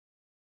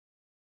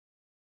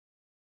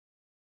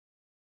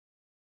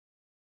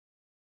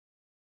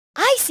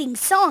I sing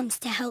songs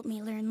to help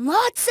me learn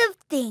lots of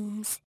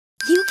things.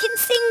 You can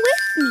sing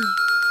with me.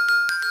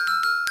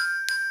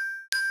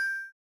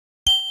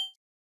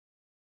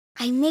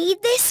 I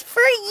made this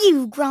for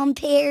you,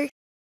 Grandpère.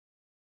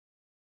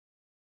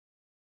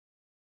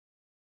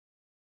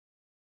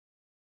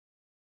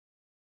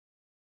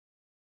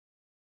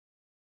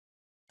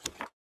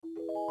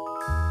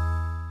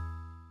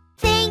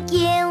 Thank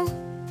you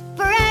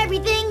for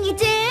everything you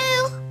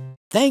do.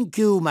 Thank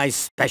you, my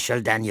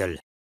special Daniel.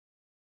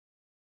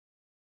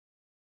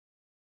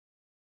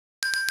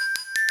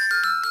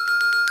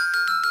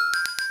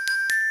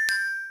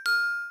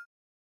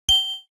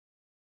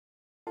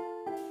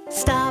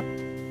 Stop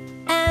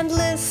and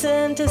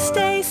listen to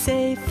stay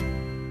safe.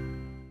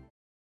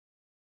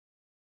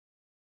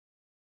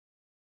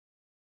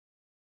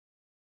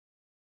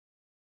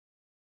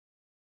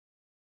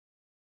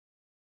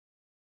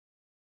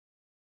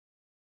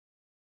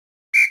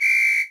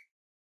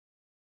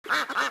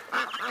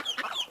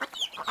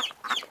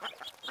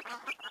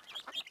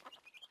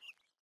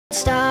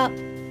 Stop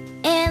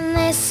and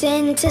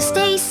listen to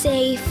stay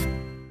safe.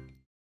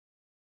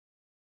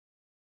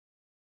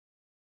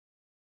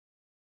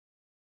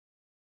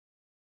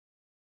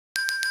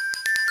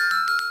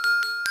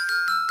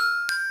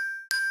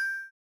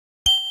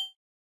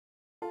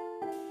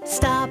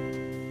 Stop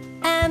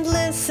and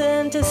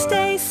listen to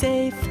stay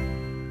safe.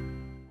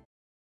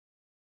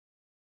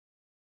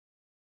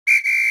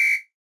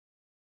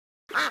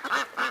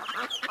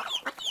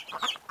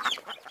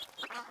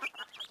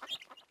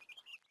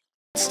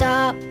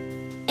 Stop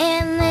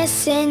and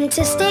listen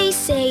to stay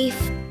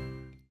safe.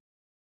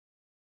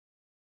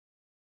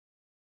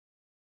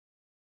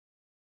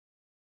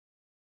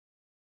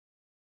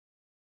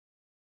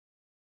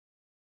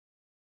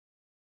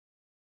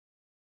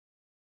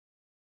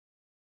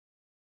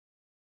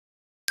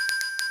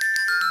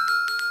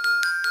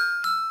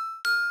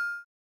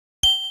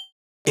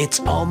 It's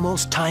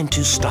almost time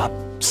to stop,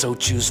 so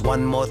choose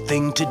one more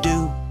thing to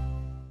do.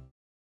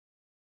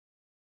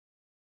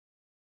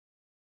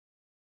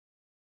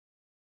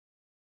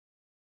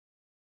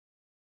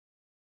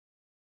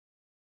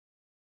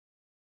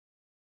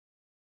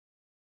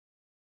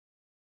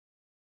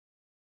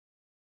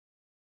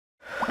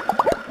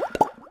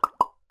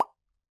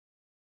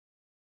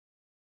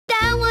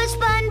 That was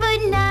fun,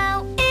 but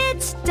now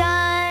it's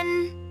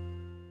done.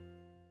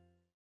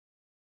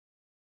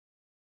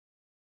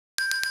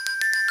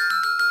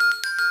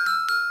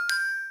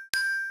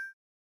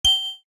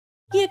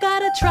 You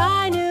gotta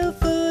try new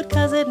food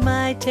 'cause it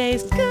might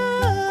taste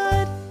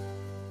good.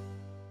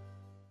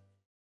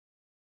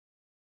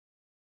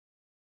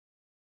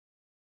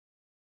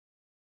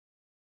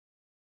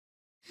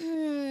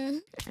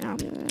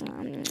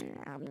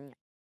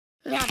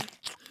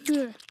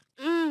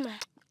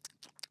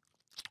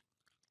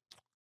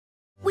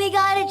 We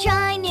gotta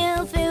try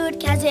new food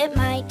 'cause it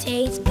might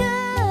taste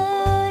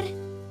good.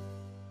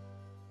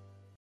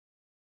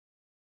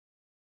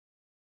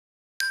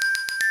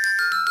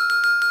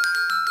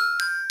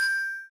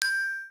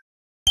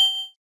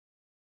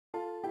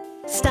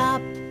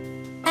 Stop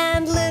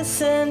and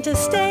listen to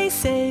stay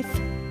safe.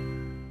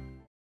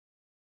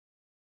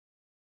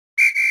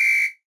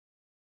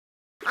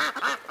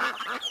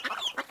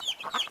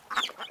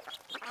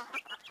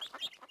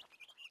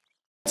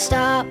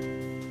 Stop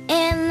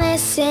and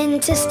listen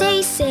to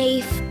stay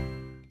safe.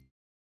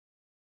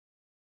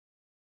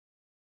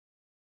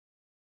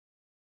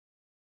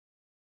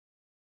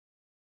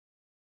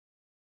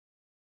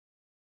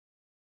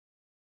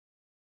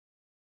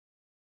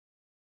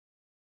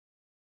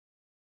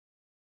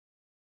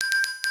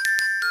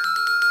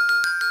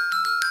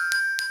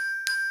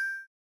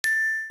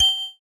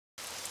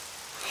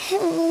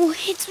 Oh,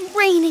 it's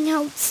raining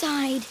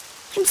outside.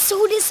 I'm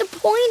so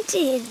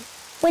disappointed.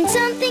 When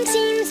something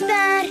seems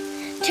bad,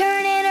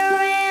 turn it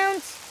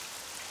around.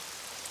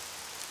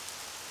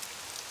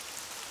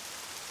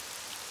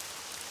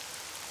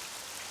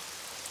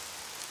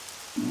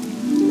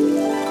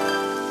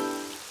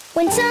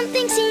 When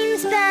something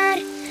seems bad,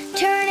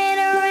 turn it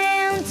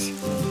around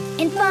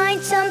and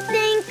find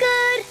something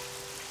good.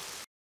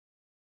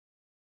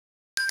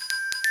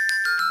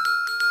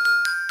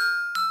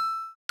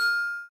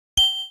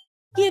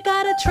 You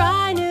gotta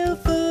try new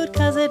food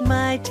 'cause it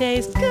might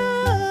taste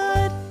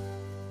good.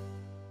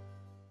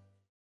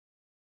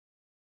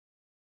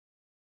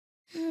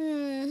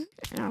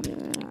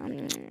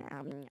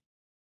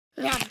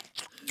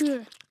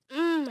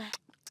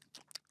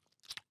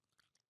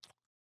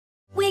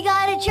 We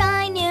gotta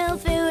try new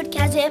food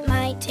 'cause it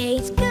might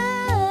taste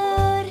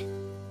good.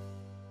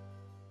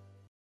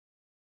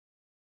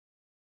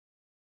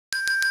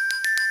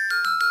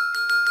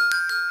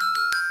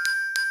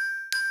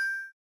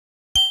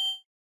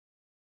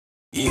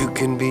 You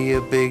can be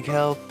a big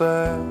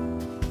helper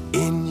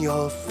in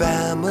your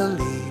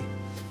family.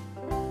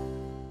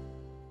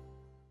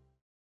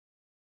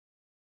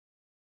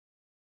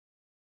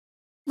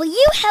 Will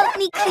you help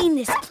me clean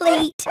this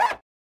plate?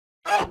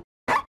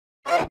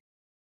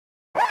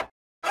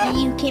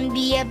 You can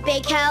be a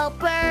big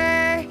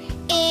helper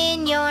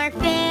in your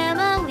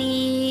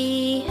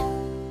family.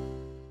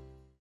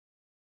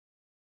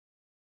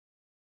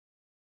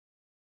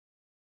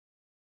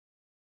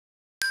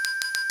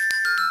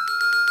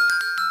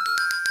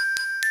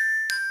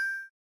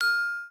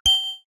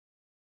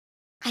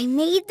 I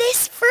made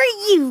this for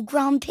you,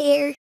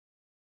 Grandpere.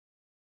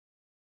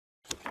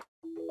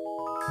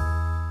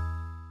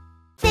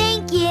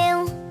 Thank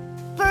you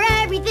for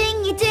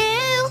everything you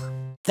do.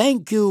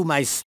 Thank you,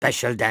 my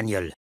special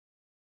Daniel.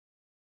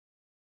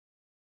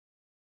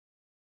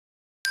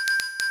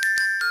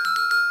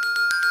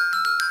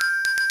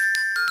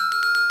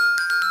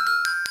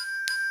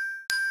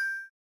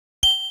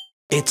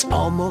 It's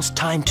almost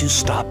time to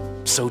stop,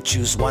 so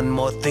choose one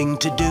more thing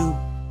to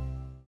do.